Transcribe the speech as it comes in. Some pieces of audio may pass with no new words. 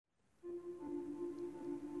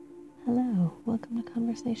welcome to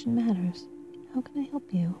Conversation Matters. How can I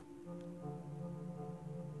help you?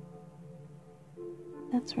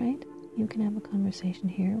 That's right. You can have a conversation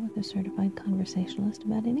here with a certified conversationalist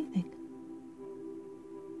about anything.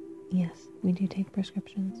 Yes, we do take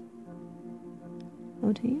prescriptions.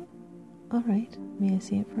 Oh, do you? All right. May I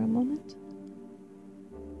see it for a moment?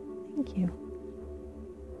 Thank you.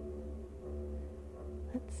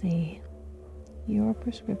 Let's see. Your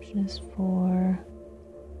prescription is for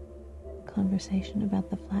conversation about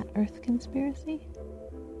the Flat Earth conspiracy?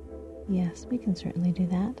 Yes, we can certainly do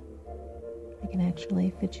that. I can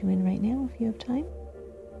actually fit you in right now if you have time.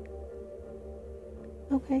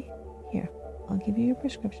 Okay, here, I'll give you your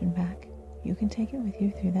prescription back. You can take it with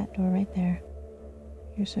you through that door right there.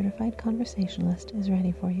 Your certified conversationalist is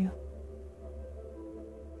ready for you.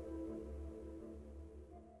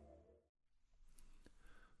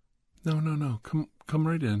 No. Come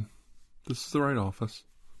right in. This is the right office.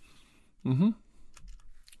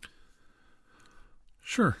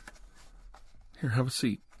 Sure. Here, have a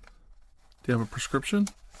seat. Do you have a prescription?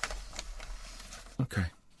 Okay.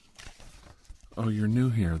 Oh, you're new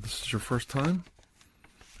here. This is your first time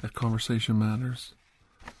at Conversation Matters?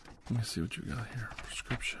 Let me see what you got here.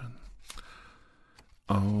 Prescription.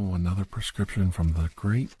 Oh, another prescription from the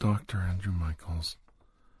great Dr. Andrew Michaels.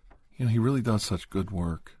 You know, he really does such good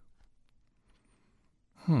work.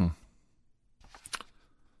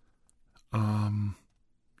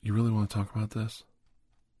 You really want to talk about this?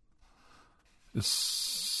 Is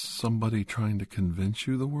somebody trying to convince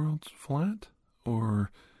you the world's flat? Or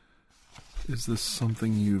is this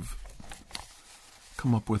something you've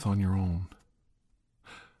come up with on your own?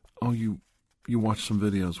 Oh, you watched some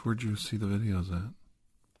videos. Where'd you see the videos at?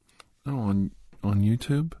 Oh, on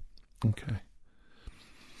YouTube? Okay.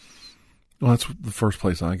 Well, that's the first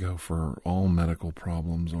place I go for all medical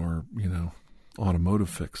problems or, automotive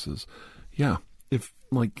fixes. Yeah, if,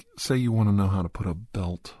 say you want to know how to put a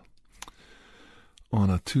belt on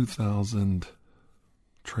a 2000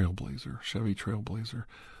 Trailblazer, Chevy Trailblazer,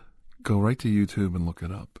 go right to YouTube and look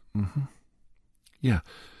it up. Yeah,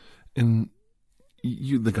 and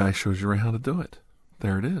the guy shows you right how to do it.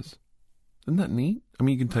 There it is. Isn't that neat? I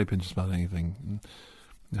mean, you can type in just about anything.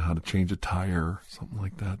 How to change a tire, something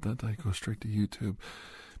like that. That I go straight to YouTube.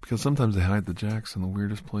 Because sometimes they hide the jacks in the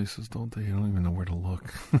weirdest places, don't they? You don't even know where to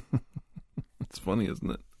look. It's funny, isn't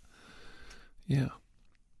it? Yeah.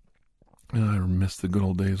 And I miss the good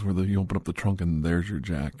old days where you open up the trunk and there's your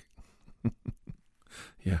jack.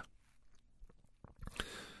 Yeah.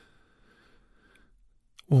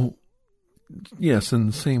 Well, yes, in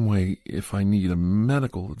the same way, if I need a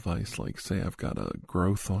medical advice, like say I've got a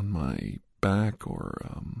growth on my back or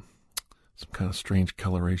some kind of strange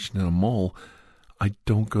coloration in a mole, I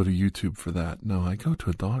don't go to YouTube for that. No, I go to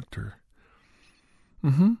a doctor.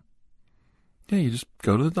 Yeah, you just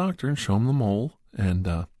go to the doctor and show him the mole, and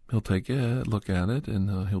he'll take a look at it,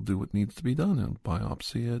 and he'll do what needs to be done. He'll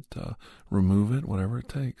biopsy it, remove it, whatever it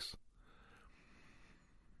takes.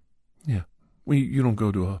 Yeah. Well, you don't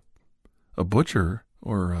go to a butcher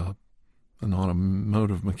or an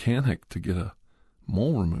automotive mechanic to get a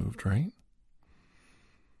mole removed, right?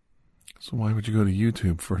 So why would you go to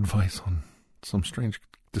YouTube for advice on some strange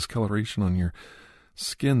discoloration on your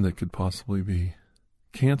skin that could possibly be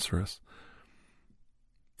cancerous?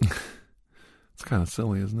 It's kind of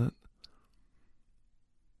silly, isn't it?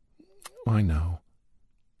 I know.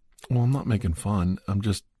 Well, I'm not making fun. I'm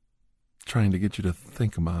just trying to get you to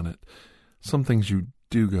think about it. Some things you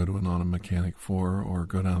do go to an auto mechanic for or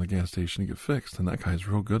go down to the gas station to get fixed, and that guy's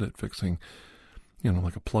real good at fixing,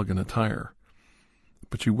 like a plug in a tire.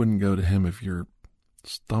 But you wouldn't go to him if your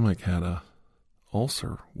stomach had a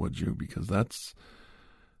ulcer, would you? Because that's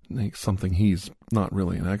something he's not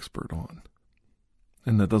really an expert on.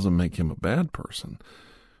 And that doesn't make him a bad person.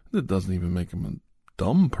 That doesn't even make him a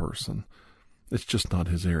dumb person. It's just not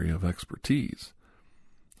his area of expertise.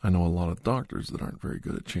 I know a lot of doctors that aren't very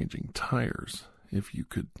good at changing tires, if you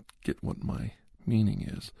could get what my meaning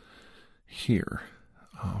is here.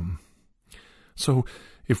 So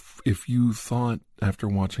if you thought after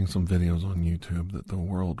watching some videos on YouTube that the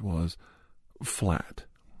world was flat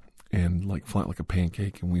and flat like a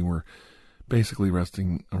pancake, and we were basically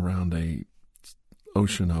resting around a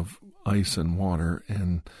ocean of ice and water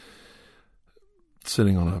and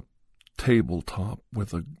sitting on a tabletop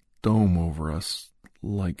with a dome over us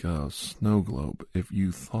like a snow globe, if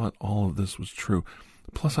you thought all of this was true.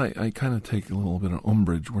 Plus, I kind of take a little bit of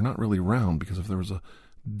umbrage. We're not really round, because if there was a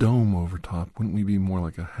dome over top, wouldn't we be more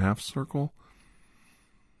like a half circle?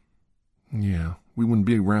 Yeah, we wouldn't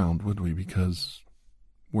be round, would we? Because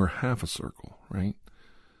we're half a circle, right?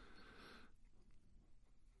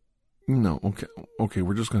 No, okay,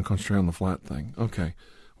 we're just going to concentrate on the flat thing. Okay,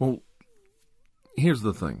 well, here's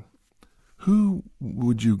the thing. Who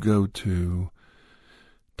would you go to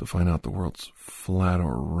find out the world's flat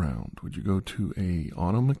or round? Would you go to a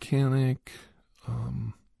auto mechanic,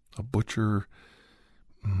 a butcher,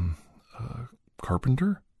 a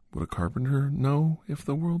carpenter? Would a carpenter know if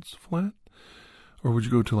the world's flat? Or would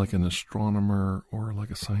you go to like an astronomer or like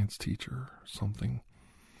a science teacher or something?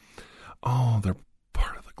 Oh, they're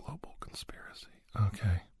part of the global conspiracy.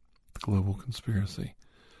 Okay. The global conspiracy.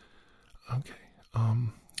 Okay.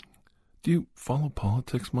 Do you follow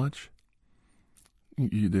politics much?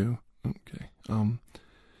 You do? Okay.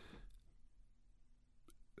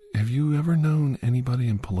 Have you ever known anybody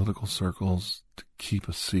in political circles to keep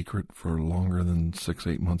a secret for longer than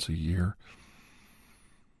 6-8 months a year?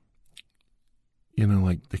 You know,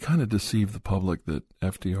 like they kind of deceive the public that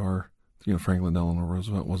FDR, Franklin Delano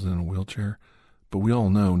Roosevelt wasn't in a wheelchair, but we all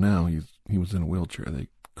know now he was in a wheelchair. They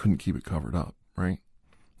couldn't keep it covered up, right?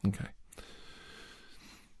 Okay.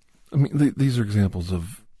 I mean, these are examples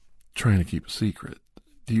of trying to keep a secret.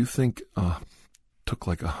 Do you think took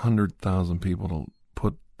like 100,000 people to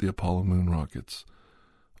put the Apollo moon rockets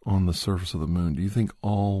on the surface of the moon? Do you think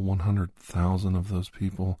all 100,000 of those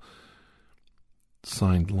people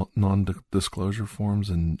signed non-disclosure forms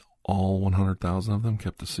and all 100,000 of them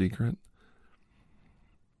kept a secret?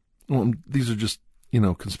 Well, these are just,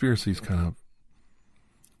 conspiracies kind of.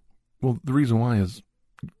 Well, the reason why is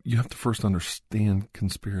you have to first understand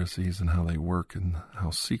conspiracies and how they work and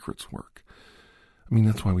how secrets work. I mean,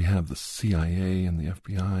 that's why we have the CIA and the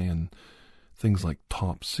FBI and things like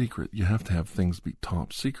top secret. You have to have things be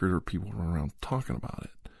top secret or people run around talking about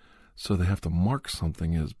it. So they have to mark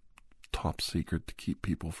something as top secret to keep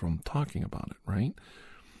people from talking about it, right?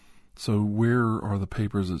 So where are the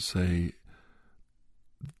papers that say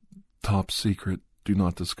top secret, do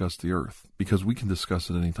not discuss the earth? Because we can discuss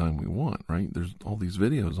it anytime we want, right? There's all these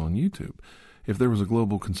videos on YouTube. If there was a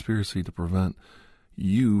global conspiracy to prevent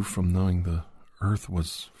you from knowing the earth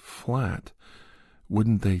was flat,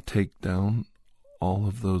 wouldn't they take down all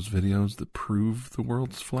of those videos that prove the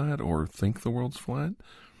world's flat or think the world's flat?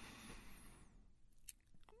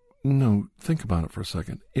 No, think about it for a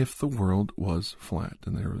second. If the world was flat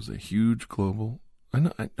and there was a huge global, I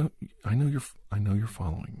know you're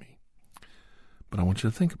following me, but I want you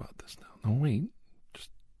to think about this now. No, wait, just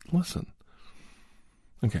listen.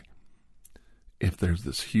 Okay. If there's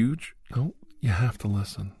this huge, no, you have to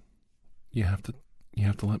listen. You have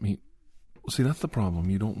to let me. See, that's the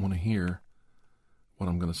problem. You don't want to hear what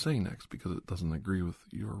I'm going to say next because it doesn't agree with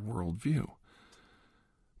your worldview.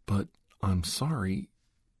 But I'm sorry,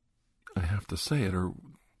 I have to say it or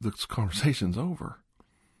this conversation's over.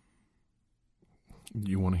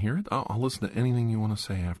 You want to hear it? I'll listen to anything you want to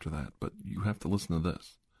say after that, but you have to listen to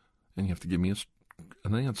this. And you have to give me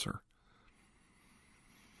an answer.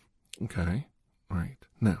 Okay? All right.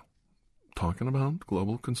 Now, talking about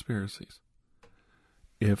global conspiracies.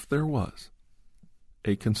 If there was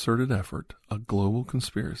a concerted effort, a global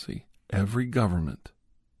conspiracy, every government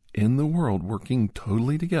in the world working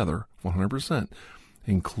totally together, 100%,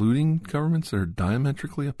 including governments that are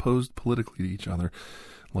diametrically opposed politically to each other,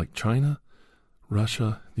 like China,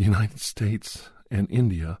 Russia, the United States, and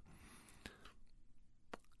India,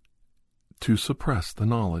 to suppress the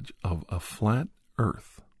knowledge of a flat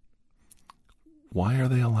earth. Why are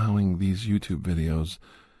they allowing these YouTube videos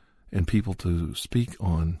and people to speak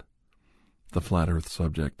on the flat earth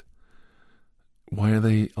subject? Why are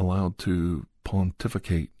they allowed to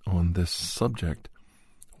pontificate on this subject?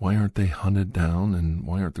 Why aren't they hunted down and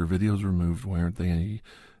why aren't their videos removed? Why aren't they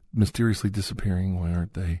mysteriously disappearing? Why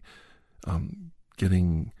aren't they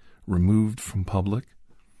getting removed from public?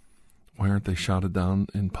 Why aren't they shouted down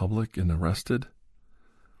in public and arrested?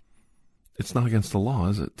 It's not against the law,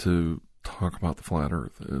 is it, to talk about the flat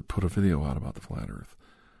earth, put a video out about the flat earth?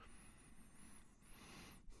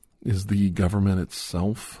 Is the government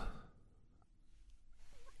itself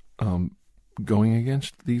going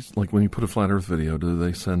against these? Like when you put a flat earth video, do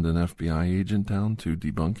they send an FBI agent down to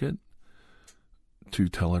debunk it? To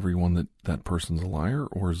tell everyone that that person's a liar?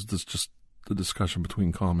 Or is this just the discussion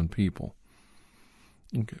between common people?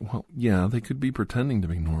 Okay, well, yeah, they could be pretending to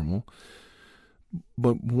be normal.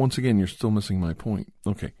 But once again, you're still missing my point.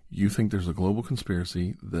 Okay, you think there's a global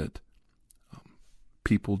conspiracy that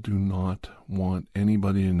people do not want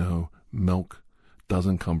anybody to know milk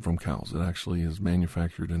doesn't come from cows. It actually is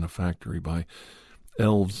manufactured in a factory by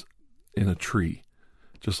elves in a tree,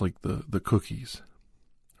 just like the cookies,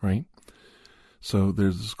 right? So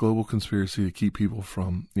there's this global conspiracy to keep people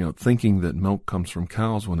from, thinking that milk comes from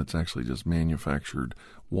cows when it's actually just manufactured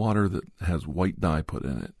water that has white dye put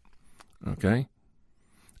in it. okay?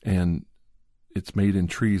 And it's made in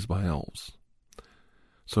trees by elves.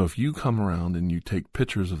 So if you come around and you take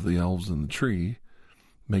pictures of the elves in the tree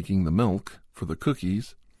making the milk for the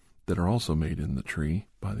cookies that are also made in the tree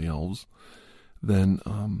by the elves, then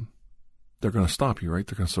they're going to stop you, right?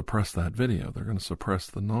 They're going to suppress that video. They're going to suppress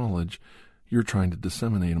the knowledge you're trying to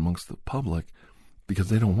disseminate amongst the public, because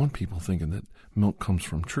they don't want people thinking that milk comes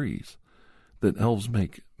from trees, that elves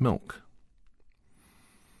make milk.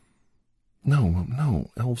 No,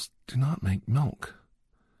 elves do not make milk.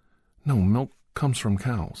 No, milk comes from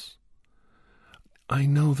cows. I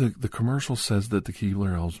know that the commercial says that the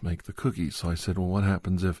Keebler elves make the cookies, so I said, well, what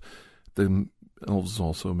happens if the elves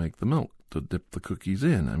also make the milk to dip the cookies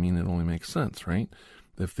in? I mean, it only makes sense, right?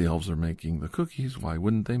 If the elves are making the cookies, why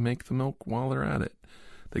wouldn't they make the milk while they're at it?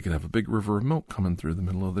 They could have a big river of milk coming through the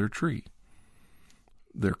middle of their tree,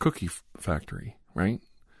 their cookie factory, right?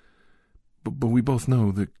 But we both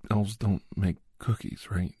know that elves don't make cookies,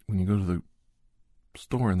 right? When you go to the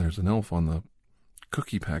store and there's an elf on the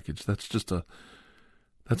cookie package, that's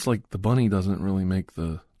like the bunny doesn't really make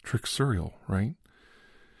the Trix cereal, right?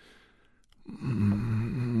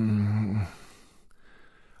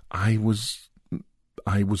 I was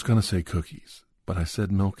going to say cookies, but I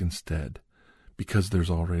said milk instead, because there's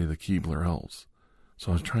already the Keebler elves.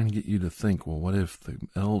 So I was trying to get you to think, well, what if the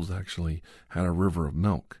elves actually had a river of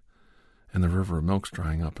milk, and the river of milk's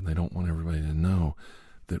drying up, and they don't want everybody to know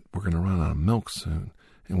that we're going to run out of milk soon,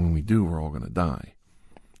 and when we do, we're all going to die,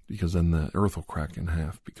 because then the earth will crack in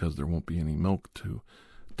half, because there won't be any milk to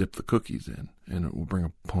dip the cookies in, and it will bring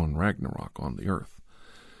upon Ragnarok on the earth.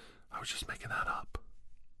 I was just making that up.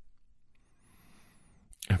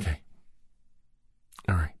 Okay.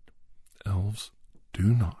 All right. Elves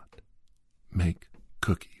do not make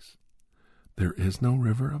cookies. There is no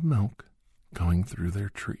river of milk going through their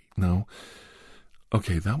tree. No.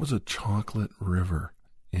 Okay, that was a chocolate river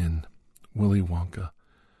in Willy Wonka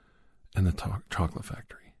and the Chocolate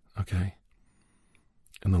Factory, okay?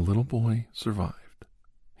 And the little boy survived.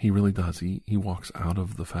 He really does. He walks out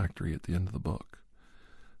of the factory at the end of the book,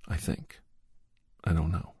 I think. I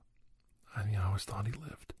don't know. I always thought he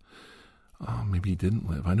lived. Maybe he didn't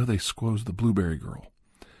live. I know they squoze the blueberry girl,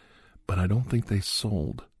 but I don't think they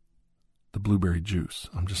sold the blueberry juice.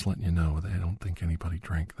 I'm just letting you know. I don't think anybody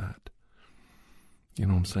drank that. You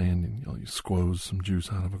know what I'm saying? You squoze some juice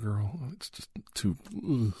out of a girl. It's just too...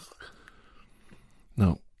 Ugh.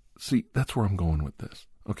 No. See, that's where I'm going with this.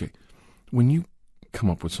 Okay. When you come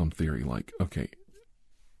up with some theory like, okay,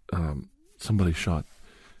 somebody shot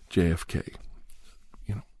JFK.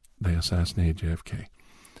 They assassinated JFK.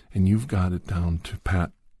 And you've got it down to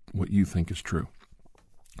pat what you think is true.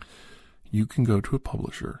 You can go to a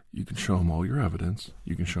publisher. You can show them all your evidence.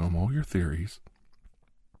 You can show them all your theories.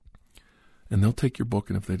 And they'll take your book,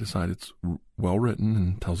 and if they decide it's well written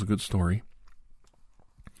and tells a good story,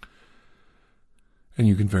 and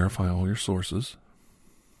you can verify all your sources,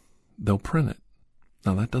 they'll print it.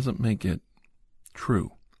 Now, that doesn't make it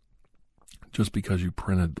true just because you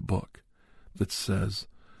printed the book that says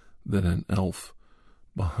that an elf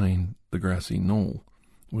behind the grassy knoll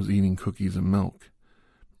was eating cookies and milk,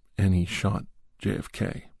 and he shot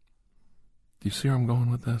JFK. Do you see where I'm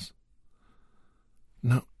going with this?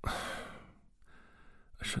 No.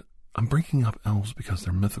 I'm bringing up elves because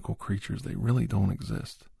they're mythical creatures. They really don't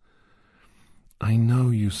exist. I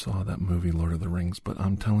know you saw that movie, Lord of the Rings, but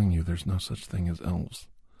I'm telling you, there's no such thing as elves.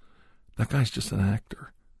 That guy's just an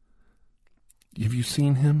actor. Have you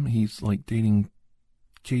seen him? He's like dating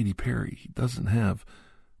Katy Perry. He doesn't have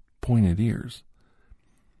pointed ears.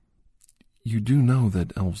 You do know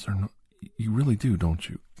that elves are not... You really do, don't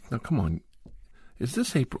you? Now, come on. Is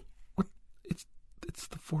this April? What? It's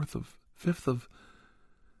the 5th of...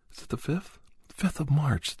 Is it the 5th? 5th of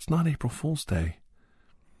March. It's not April Fool's Day.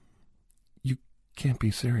 You can't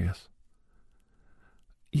be serious.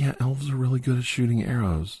 Yeah, elves are really good at shooting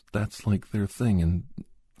arrows. That's like their thing.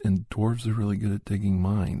 And dwarves are really good at digging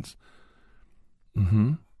mines.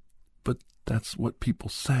 But that's what people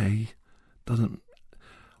say. Doesn't...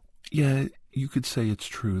 Yeah, you could say it's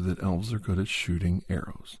true that elves are good at shooting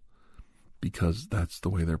arrows, because that's the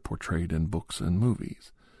way they're portrayed in books and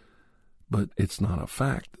movies. But it's not a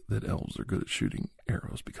fact that elves are good at shooting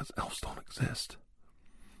arrows, because elves don't exist.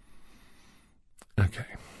 Okay.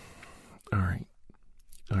 All right.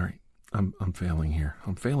 I'm failing here.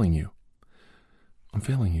 I'm failing you. I'm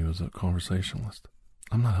failing you as a conversationalist.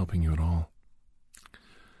 I'm not helping you at all.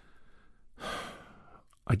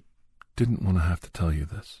 I didn't want to have to tell you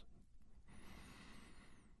this.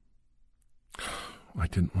 I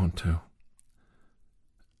didn't want to.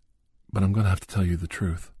 But I'm going to have to tell you the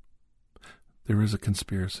truth. There is a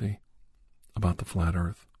conspiracy. about the flat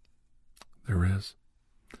earth. There is.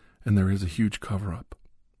 And there is a huge cover-up.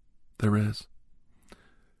 There is.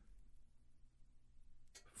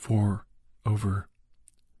 For over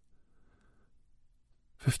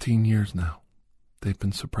 15 years now, they've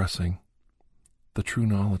been suppressing the true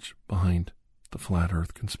knowledge behind the flat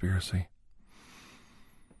earth conspiracy.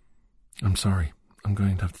 I'm sorry, I'm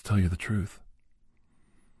going to have to tell you the truth.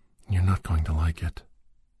 You're not going to like it.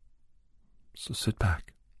 So sit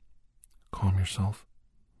back, calm yourself,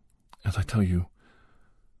 as I tell you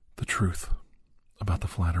the truth about the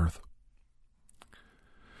flat earth.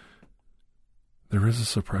 There is a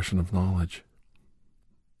suppression of knowledge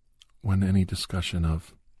when any discussion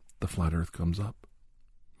of the flat earth comes up.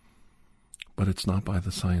 But it's not by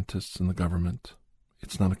the scientists and the government.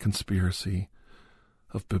 It's not a conspiracy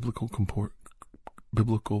of biblical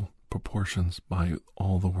proportions by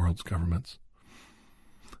all the world's governments.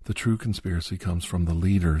 The true conspiracy comes from the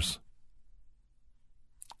leaders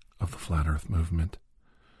of the flat earth movement.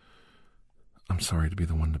 I'm sorry to be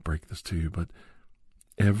the one to break this to you, but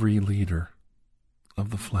every leader of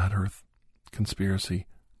the flat earth conspiracy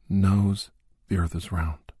knows the earth is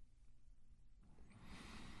round.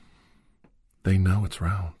 They know it's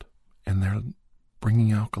round, and they're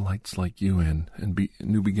bringing acolytes like you in and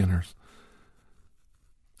new beginners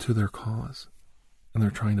to their cause. And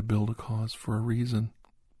they're trying to build a cause for a reason.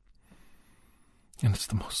 And it's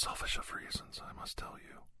the most selfish of reasons, I must tell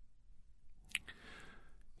you.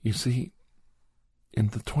 You see, in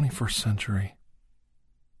the 21st century,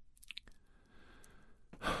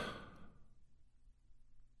 the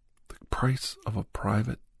price of a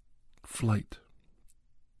private flight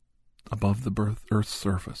above the Earth's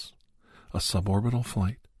surface, a suborbital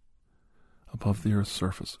flight above the Earth's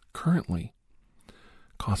surface, currently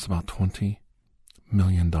costs about $20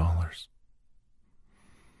 million. And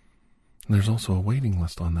there's also a waiting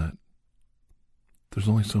list on that. There's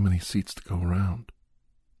only so many seats to go around.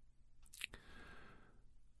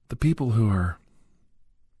 The people who are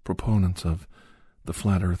proponents of the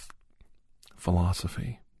flat earth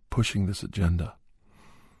philosophy, pushing this agenda,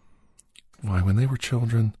 why, when they were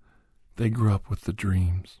children, they grew up with the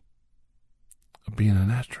dreams of being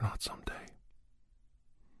an astronaut someday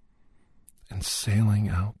and sailing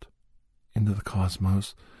out into the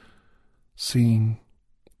cosmos, seeing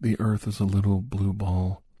the Earth as a little blue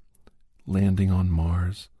ball, landing on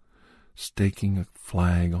Mars, staking a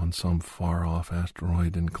flag on some far-off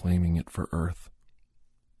asteroid and claiming it for Earth.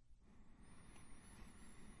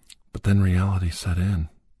 But then reality set in.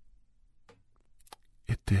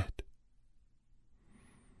 It did.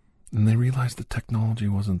 And they realized the technology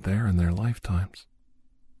wasn't there in their lifetimes.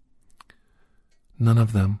 None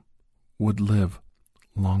of them would live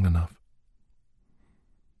long enough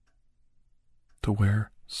to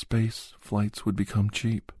where space flights would become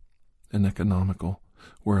cheap and economical,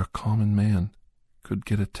 where a common man could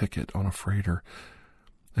get a ticket on a freighter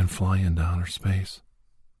and fly into outer space.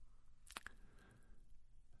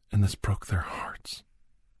 And this broke their hearts.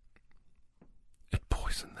 It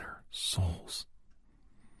poisoned their souls.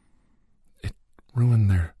 It ruined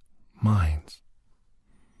their minds.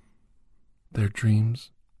 Their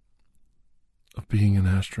dreams of being an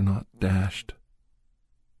astronaut dashed.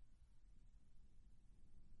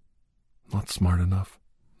 Not smart enough,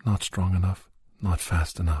 not strong enough, not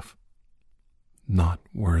fast enough, not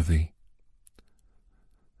worthy.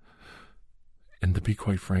 And to be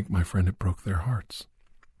quite frank, my friend, it broke their hearts.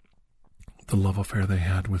 The love affair they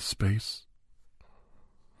had with space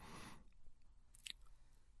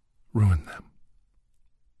ruined them.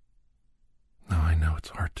 Now, I know it's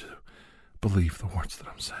hard to believe the words that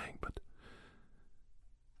I'm saying, but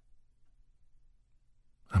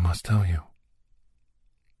I must tell you,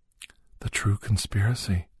 the true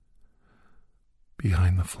conspiracy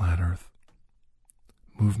behind the flat earth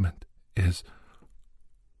movement is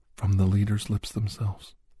from the leaders' lips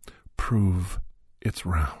themselves. Prove it's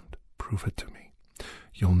round. Prove it to me.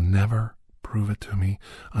 You'll never prove it to me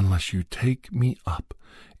unless you take me up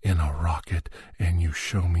in a rocket and you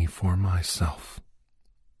show me for myself.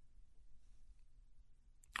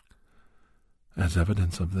 As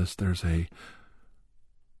evidence of this, there's a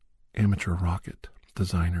amateur rocket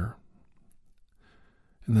designer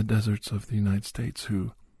in the deserts of the United States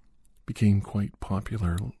who became quite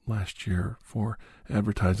popular last year for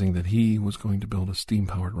advertising that he was going to build a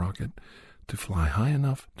steam-powered rocket to fly high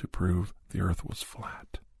enough to prove the Earth was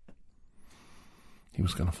flat. He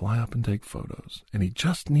was going to fly up and take photos, and he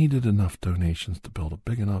just needed enough donations to build a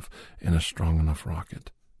big enough and a strong enough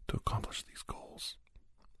rocket to accomplish these goals.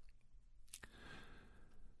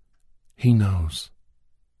 He knows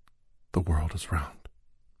the world is round,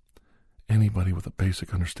 and he anybody with a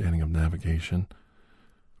basic understanding of navigation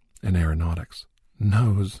and aeronautics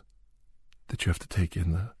knows that you have to take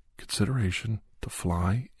in the consideration to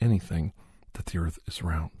fly anything that the Earth is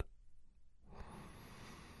round.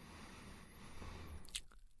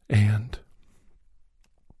 And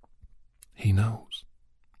he knows.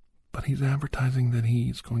 But he's advertising that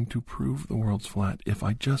he's going to prove the world's flat if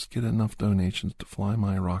I just get enough donations to fly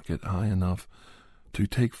my rocket high enough to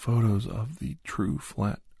take photos of the true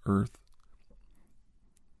flat Earth.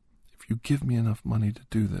 If you give me enough money to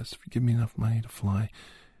do this, if you give me enough money to fly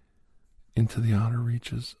into the outer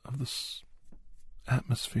reaches of this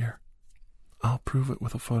atmosphere, I'll prove it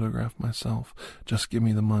with a photograph myself. Just give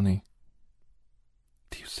me the money.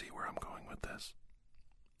 Do you see where I'm going with this?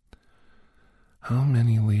 How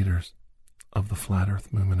many leaders of the Flat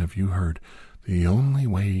Earth movement have you heard? The only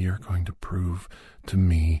way you're going to prove to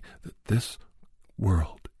me that this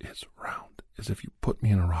world is round is if you put me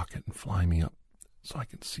in a rocket and fly me up so I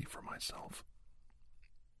can see for myself.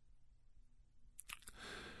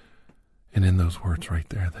 And in those words right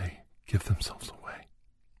there, they give themselves away.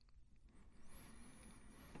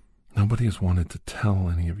 Nobody has wanted to tell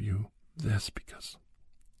any of you this because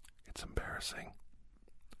it's embarrassing.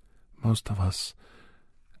 Most of us,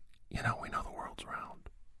 we know the world's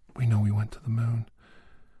round. We know we went to the moon.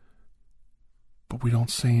 But we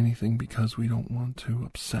don't say anything because we don't want to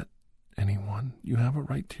upset anyone. You have a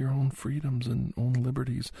right to your own freedoms and own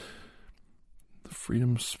liberties. The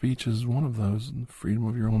freedom of speech is one of those, and the freedom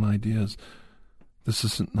of your own ideas. This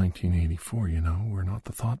isn't 1984, We're not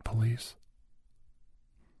the thought police.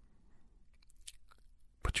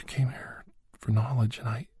 But you came here for knowledge, and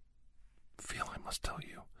I feel I must tell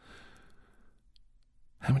you.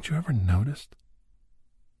 Haven't you ever noticed?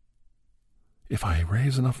 If I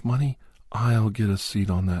raise enough money, I'll get a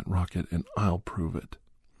seat on that rocket and I'll prove it.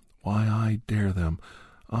 Why, I dare them.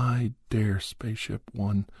 I dare Spaceship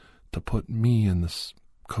One to put me in this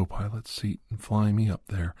co-pilot seat and fly me up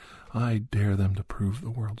there. I dare them to prove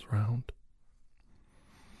the world's round.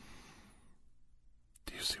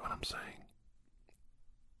 Do you see what I'm saying?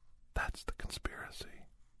 That's the conspiracy.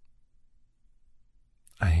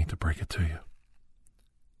 I hate to break it to you.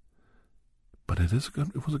 But it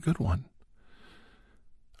was a good one.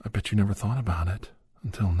 I bet you never thought about it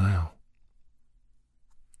until now.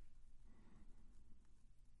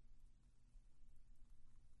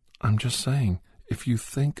 I'm just saying, if you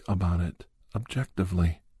think about it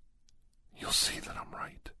objectively, you'll see that I'm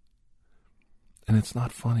right. And it's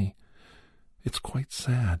not funny. It's quite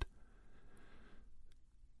sad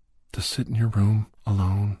to sit in your room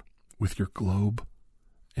alone with your globe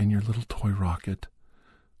and your little toy rocket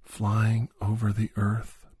flying over the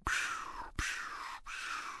Earth,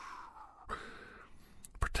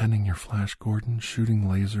 pretending you're Flash Gordon shooting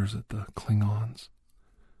lasers at the Klingons,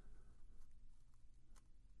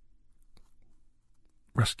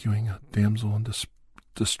 rescuing a damsel in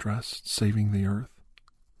distress, saving the Earth,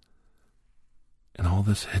 and all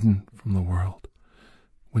this hidden from the world.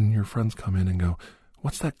 When your friends come in and go,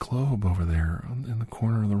 "What's that globe over there in the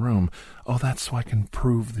corner of the room?" "Oh, that's so I can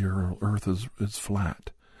prove the Earth is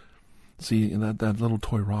flat. See, that little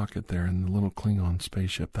toy rocket there and the little Klingon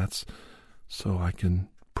spaceship, that's so I can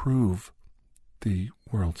prove the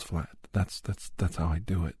world's flat. That's how I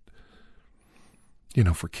do it.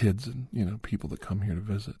 For kids and, people that come here to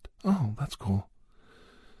visit. Oh, that's cool.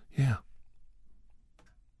 Yeah.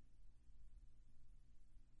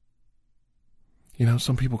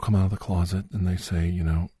 Some people come out of the closet and they say,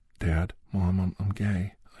 "Dad, Mom, I'm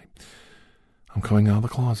gay. I'm coming out of the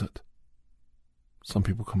closet." Some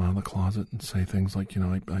people come out of the closet and say things like,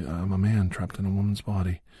 I'm a man trapped in a woman's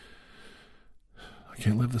body. I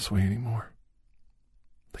can't live this way anymore.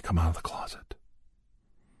 They come out of the closet.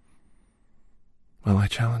 Well, I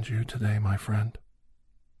challenge you today, my friend.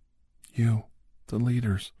 You, the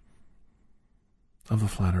leaders of the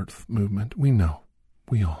Flat Earth movement, we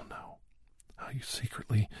all know, how you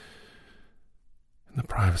secretly, in the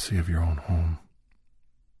privacy of your own home,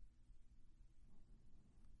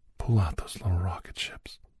 pull out those little rocket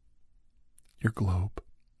ships, your globe,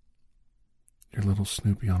 your little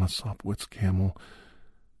Snoopy on a Sopwith Camel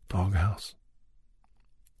doghouse,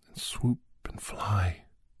 and swoop and fly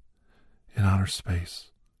in outer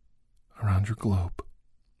space around your globe.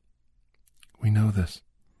 We know this.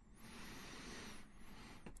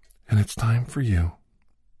 And it's time for you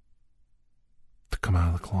to come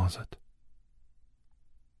out of the closet,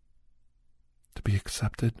 to be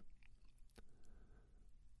accepted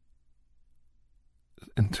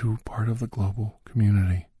into part of the global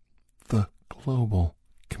community. The global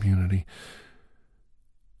community.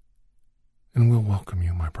 And we'll welcome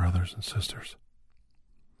you, my brothers and sisters.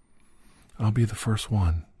 I'll be the first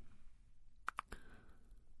one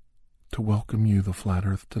to welcome you, the flat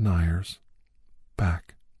earth deniers,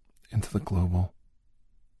 back into the global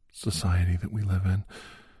society that we live in.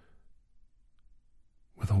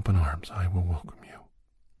 With open arms, I will welcome you.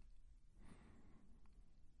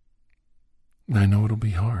 And I know it'll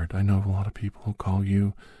be hard. I know a lot of people who call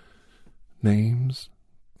you names,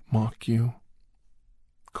 mock you,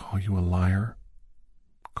 call you a liar,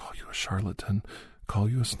 call you a charlatan, call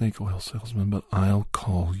you a snake oil salesman, but I'll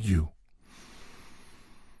call you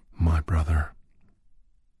my brother,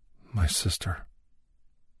 my sister.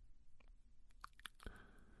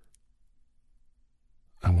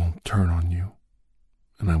 I won't turn on you,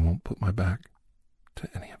 and I won't put my back to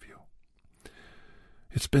any of you.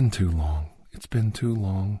 It's been too long. It's been too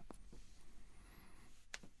long.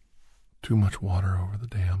 Too much water over the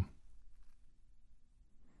dam.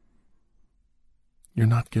 You're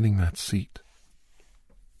not getting that seat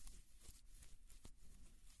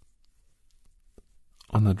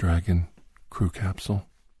on the Dragon crew capsule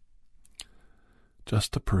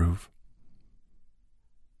just to prove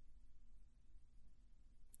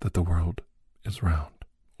that the world is round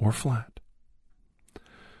or flat.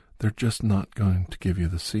 They're just not going to give you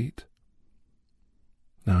the seat.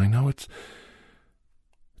 Now, I know it's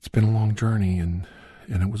been a long journey, and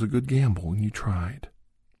it was a good gamble, and you tried.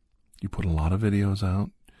 You put a lot of videos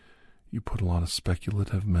out. You put a lot of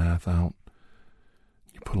speculative math out.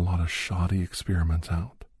 You put a lot of shoddy experiments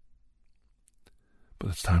out. But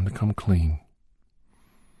it's time to come clean.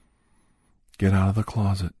 Get out of the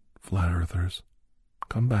closet, flat earthers.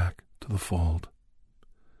 Come back to the fold.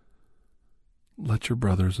 Let your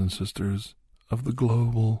brothers and sisters of the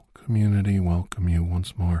global community welcome you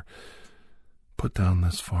once more. Put down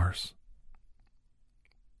this farce.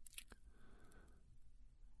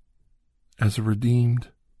 As a redeemed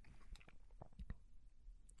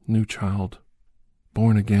new child,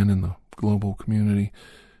 born again in the global community,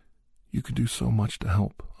 you could do so much to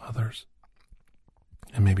help others.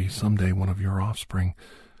 And maybe someday one of your offspring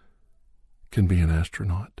can be an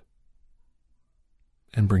astronaut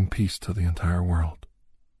and bring peace to the entire world.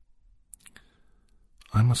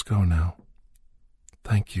 I must go now.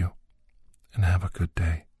 Thank you, and have a good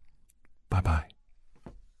day. Bye-bye.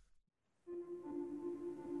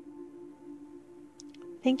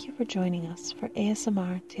 Thank you for joining us for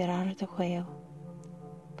ASMR Tirar de Juego.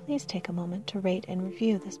 Please take a moment to rate and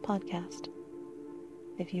review this podcast.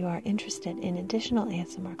 If you are interested in additional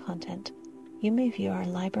ASMR content, you may view our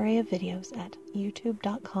library of videos at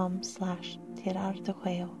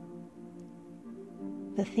youtube.com/tirardejuego.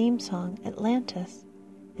 The theme song, Atlantis,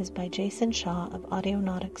 is by Jason Shaw of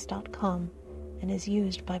Audionautics.com and is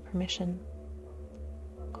used by permission.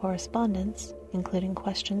 Correspondence, including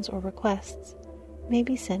questions or requests, may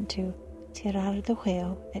be sent to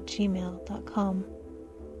tirardejuego@gmail.com.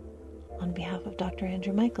 On behalf of Dr.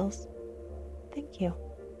 Andrew Michaels, thank you.